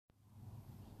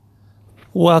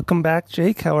Welcome back,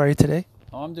 Jake. How are you today?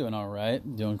 Oh, I'm doing all right.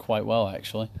 Doing quite well,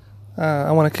 actually. I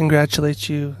want to congratulate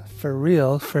you for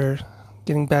real for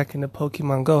getting back into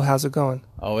Pokemon Go. How's it going?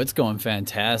 Oh, it's going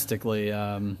fantastically.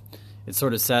 It's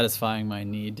sort of satisfying my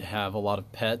need to have a lot of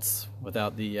pets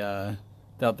without the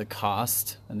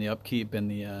cost and the upkeep and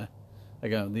the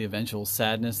eventual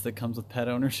sadness that comes with pet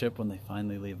ownership when they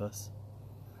finally leave us.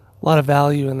 A lot of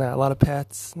value in that. A lot of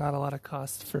pets, not a lot of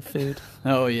cost for food.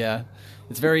 Oh yeah,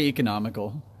 it's very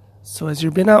economical. So as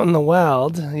you've been out in the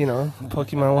wild,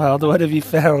 Pokemon Wild, what have you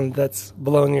found that's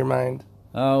blown your mind?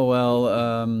 Oh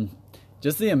well,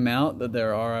 just the amount that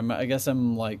there are. I guess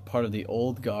I'm like part of the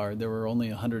old guard. There were only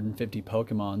 150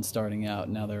 Pokemon starting out.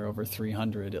 Now there are over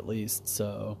 300 at least.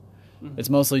 So it's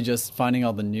mostly just finding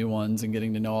all the new ones and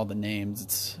getting to know all the names.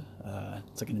 It's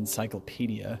like an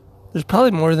encyclopedia. There's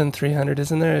probably more than 300,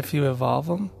 isn't there, if you evolve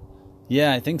them?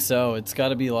 Yeah, I think so. It's got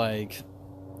to be like,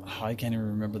 I can't even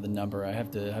remember the number. I have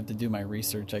to do my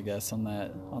research, I guess, on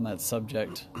that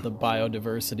subject, the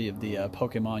biodiversity of the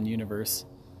Pokemon universe.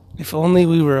 If only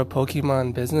we were a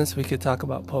Pokemon business, we could talk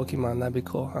about Pokemon. That'd be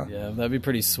cool, huh? Yeah, that'd be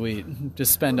pretty sweet.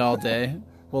 Just spend all day.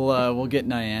 We'll get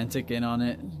Niantic in on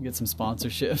it. Get some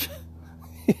sponsorship.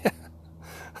 Yeah.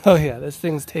 Oh yeah, this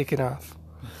thing's taken off.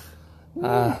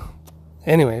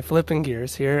 Anyway, flipping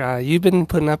gears here. You've been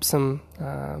putting up some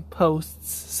posts,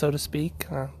 so to speak,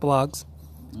 blogs,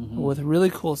 with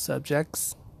really cool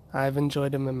subjects. I've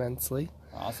enjoyed them immensely.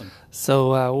 Awesome.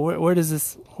 So where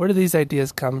do these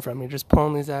ideas come from? You're just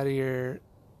pulling these out of your,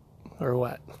 or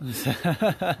what?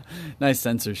 Nice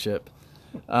censorship.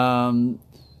 A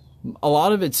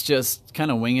lot of it's just kind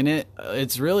of winging it.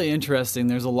 It's really interesting.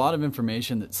 There's a lot of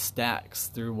information that stacks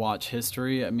through watch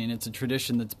history. I mean, it's a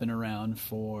tradition that's been around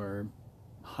for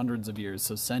hundreds of years,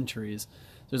 so centuries.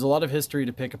 There's a lot of history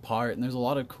to pick apart, and there's a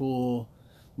lot of cool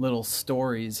little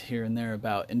stories here and there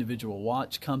about individual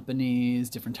watch companies,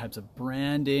 different types of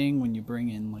branding when you bring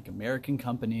in like American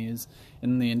companies,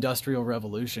 and the Industrial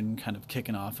Revolution kind of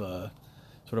kicking off a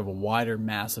sort of a wider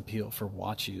mass appeal for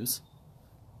watch use.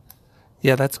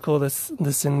 Yeah, that's cool.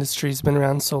 This industry's been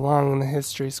around so long, and the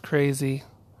history's crazy.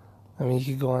 I mean, you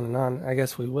could go on and on. I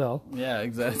guess we will. Yeah,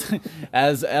 exactly.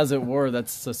 As it were,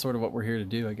 that's sort of what we're here to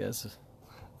do, I guess.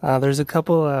 There's a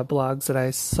couple blogs that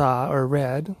I saw or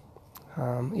read,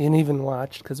 and even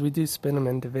watched, because we do spin them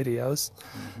into videos.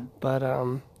 But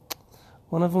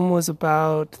one of them was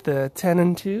about the 10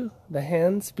 and 2, the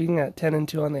hands being at 10 and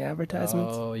 2 on the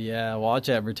advertisements. Oh, yeah, watch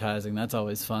advertising. That's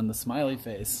always fun. The smiley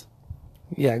face.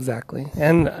 Yeah, exactly.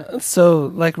 And so,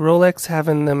 like Rolex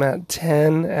having them at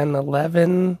 10 and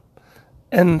 11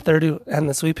 and 30, and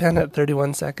the sweep hand at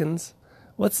 31 seconds.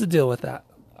 What's the deal with that?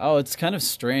 Oh, it's kind of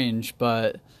strange,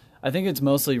 but I think it's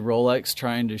mostly Rolex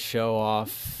trying to show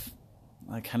off,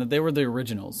 like, kind of, they were the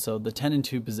originals. So the 10 and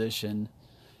 2 position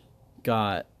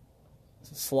got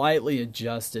slightly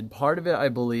adjusted. Part of it, I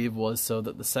believe, was so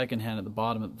that the second hand at the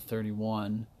bottom at the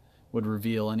 31 would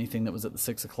reveal anything that was at the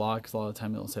 6 o'clock, because a lot of the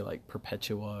time it'll say like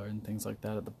Perpetua and things like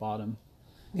that at the bottom.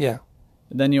 Yeah.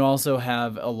 And then you also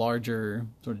have a larger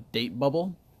sort of date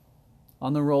bubble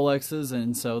on the Rolexes,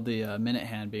 and so the minute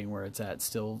hand being where it's at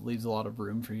still leaves a lot of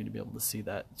room for you to be able to see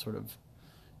that sort of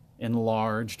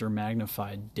enlarged or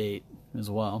magnified date as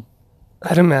well.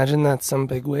 I'd imagine that some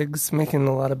bigwigs making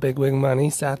a lot of bigwig money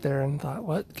sat there and thought,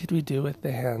 what could we do with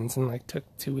the hands? And like took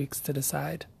 2 weeks to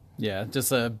decide. Yeah,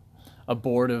 just a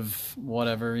board of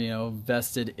whatever,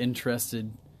 vested,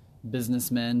 interested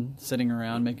businessmen sitting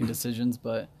around making decisions,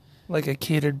 but like a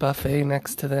catered buffet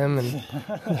next to them, and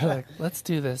they're like, let's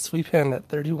do this. Sweep hand at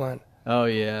 31. Oh,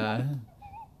 yeah.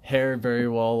 Hair very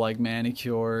well, like,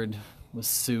 manicured, with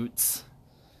suits,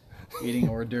 eating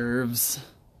hors d'oeuvres.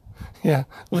 Yeah,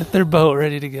 with their boat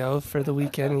ready to go for the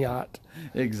weekend yacht.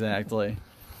 Exactly.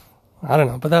 I don't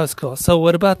know, but that was cool. So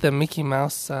what about the Mickey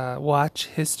Mouse watch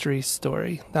history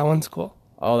story? That one's cool.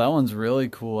 Oh, that one's really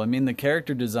cool. I mean, the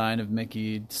character design of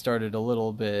Mickey started a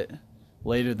little bit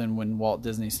later than when Walt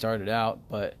Disney started out,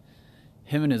 but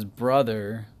him and his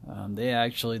brother,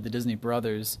 the Disney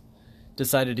brothers,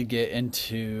 decided to get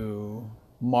into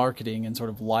marketing and sort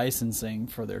of licensing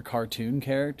for their cartoon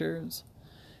characters.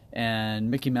 And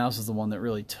Mickey Mouse is the one that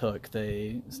really took.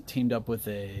 They teamed up with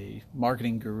a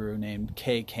marketing guru named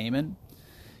Kay Kamen.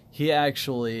 He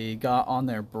actually got on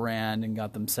their brand and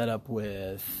got them set up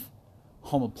with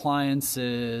home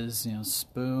appliances,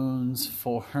 spoons,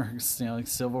 forks, like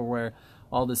silverware,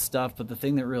 all this stuff. But the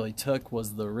thing that really took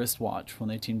was the wristwatch when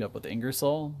they teamed up with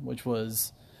Ingersoll, which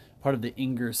was part of the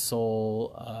Ingersoll,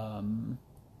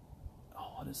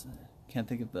 what is it? Can't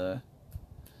think of the...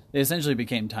 They essentially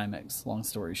became Timex, long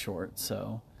story short.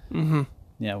 So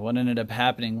Yeah, what ended up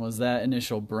happening was that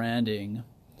initial branding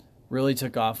really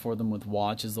took off for them with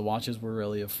watches. The watches were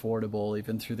really affordable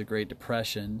even through the Great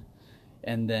Depression.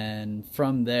 And then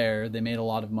from there, they made a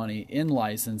lot of money in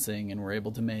licensing and were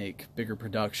able to make bigger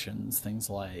productions, things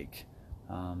like,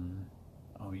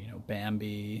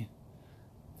 Bambi.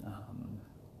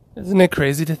 Isn't it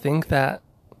crazy to think that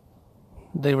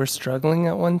they were struggling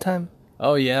at one time?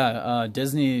 Oh, yeah.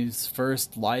 Disney's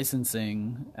first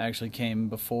licensing actually came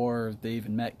before they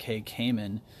even met Kay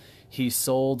Kamen. He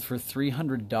sold for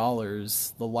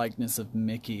 $300 the likeness of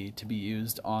Mickey to be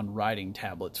used on writing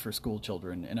tablets for school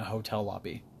children in a hotel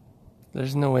lobby.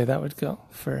 There's no way that would go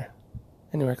for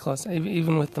anywhere close.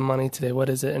 Even with the money today, what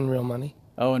is it in real money?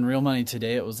 Oh, in real money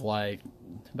today, it was like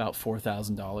about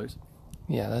 $4,000.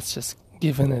 Yeah, that's just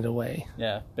giving it away.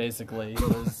 Yeah, basically.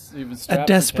 He was A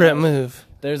desperate move.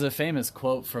 There's a famous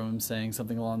quote from him saying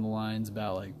something along the lines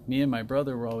about, like, me and my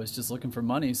brother were always just looking for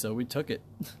money, so we took it.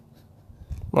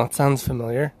 Well, it sounds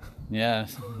familiar. Yeah,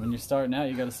 when you're starting out,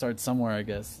 you got to start somewhere, I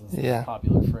guess. That's Yeah. a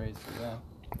popular phrase for that.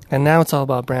 And now it's all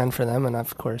about brand for them, and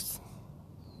of course,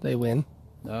 they win.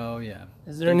 Oh, yeah.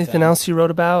 Is there anything else you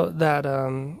wrote about that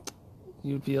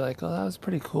you'd be like, oh, that was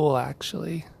pretty cool,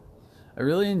 actually? I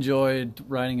really enjoyed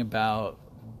writing about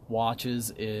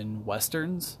watches in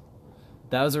Westerns.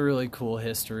 That was a really cool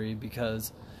history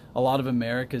because a lot of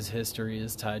America's history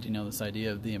is tied to, this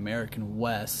idea of the American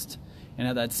West. And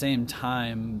at that same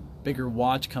time, bigger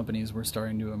watch companies were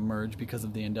starting to emerge because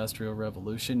of the Industrial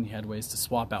Revolution. You had ways to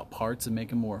swap out parts and make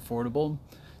them more affordable.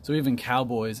 So even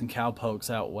cowboys and cowpokes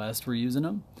out west were using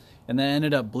them. And that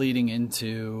ended up bleeding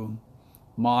into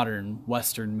modern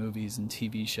Western movies and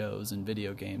TV shows and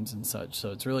video games and such.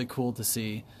 So it's really cool to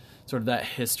see sort of that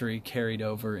history carried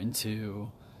over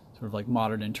into sort of like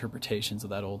modern interpretations of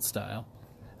that old style.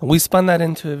 We spun that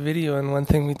into a video, and one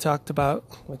thing we talked about,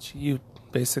 which you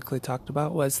basically talked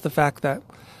about, was the fact that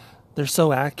they're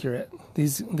so accurate.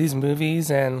 These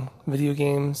movies and video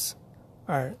games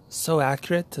are so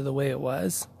accurate to the way it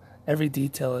was. Every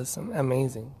detail is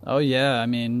amazing. Oh yeah, I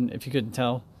mean, if you couldn't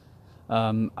tell,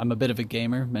 I'm a bit of a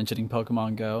gamer, mentioning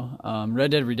Pokemon Go.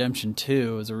 Red Dead Redemption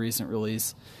 2 is a recent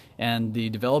release, and the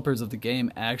developers of the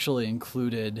game actually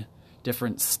included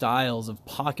different styles of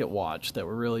pocket watch that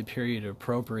were really period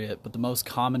appropriate, but the most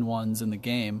common ones in the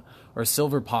game are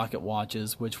silver pocket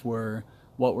watches, which were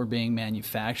what were being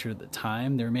manufactured at the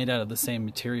time. They were made out of the same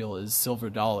material as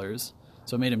silver dollars,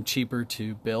 so it made them cheaper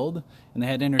to build, and they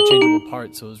had interchangeable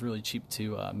parts, so it was really cheap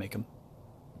to make them.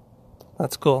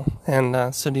 That's cool.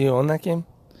 And so do you own that game?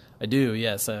 I do,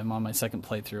 yes. I'm on my second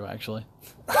playthrough, actually.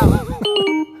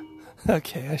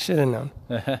 Okay, I should have known.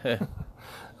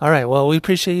 All right, well, we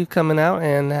appreciate you coming out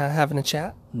and having a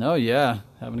chat. No, yeah,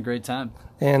 having a great time.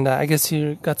 And I guess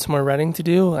you got some more writing to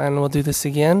do, and we'll do this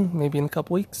again maybe in a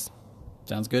couple weeks.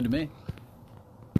 Sounds good to me.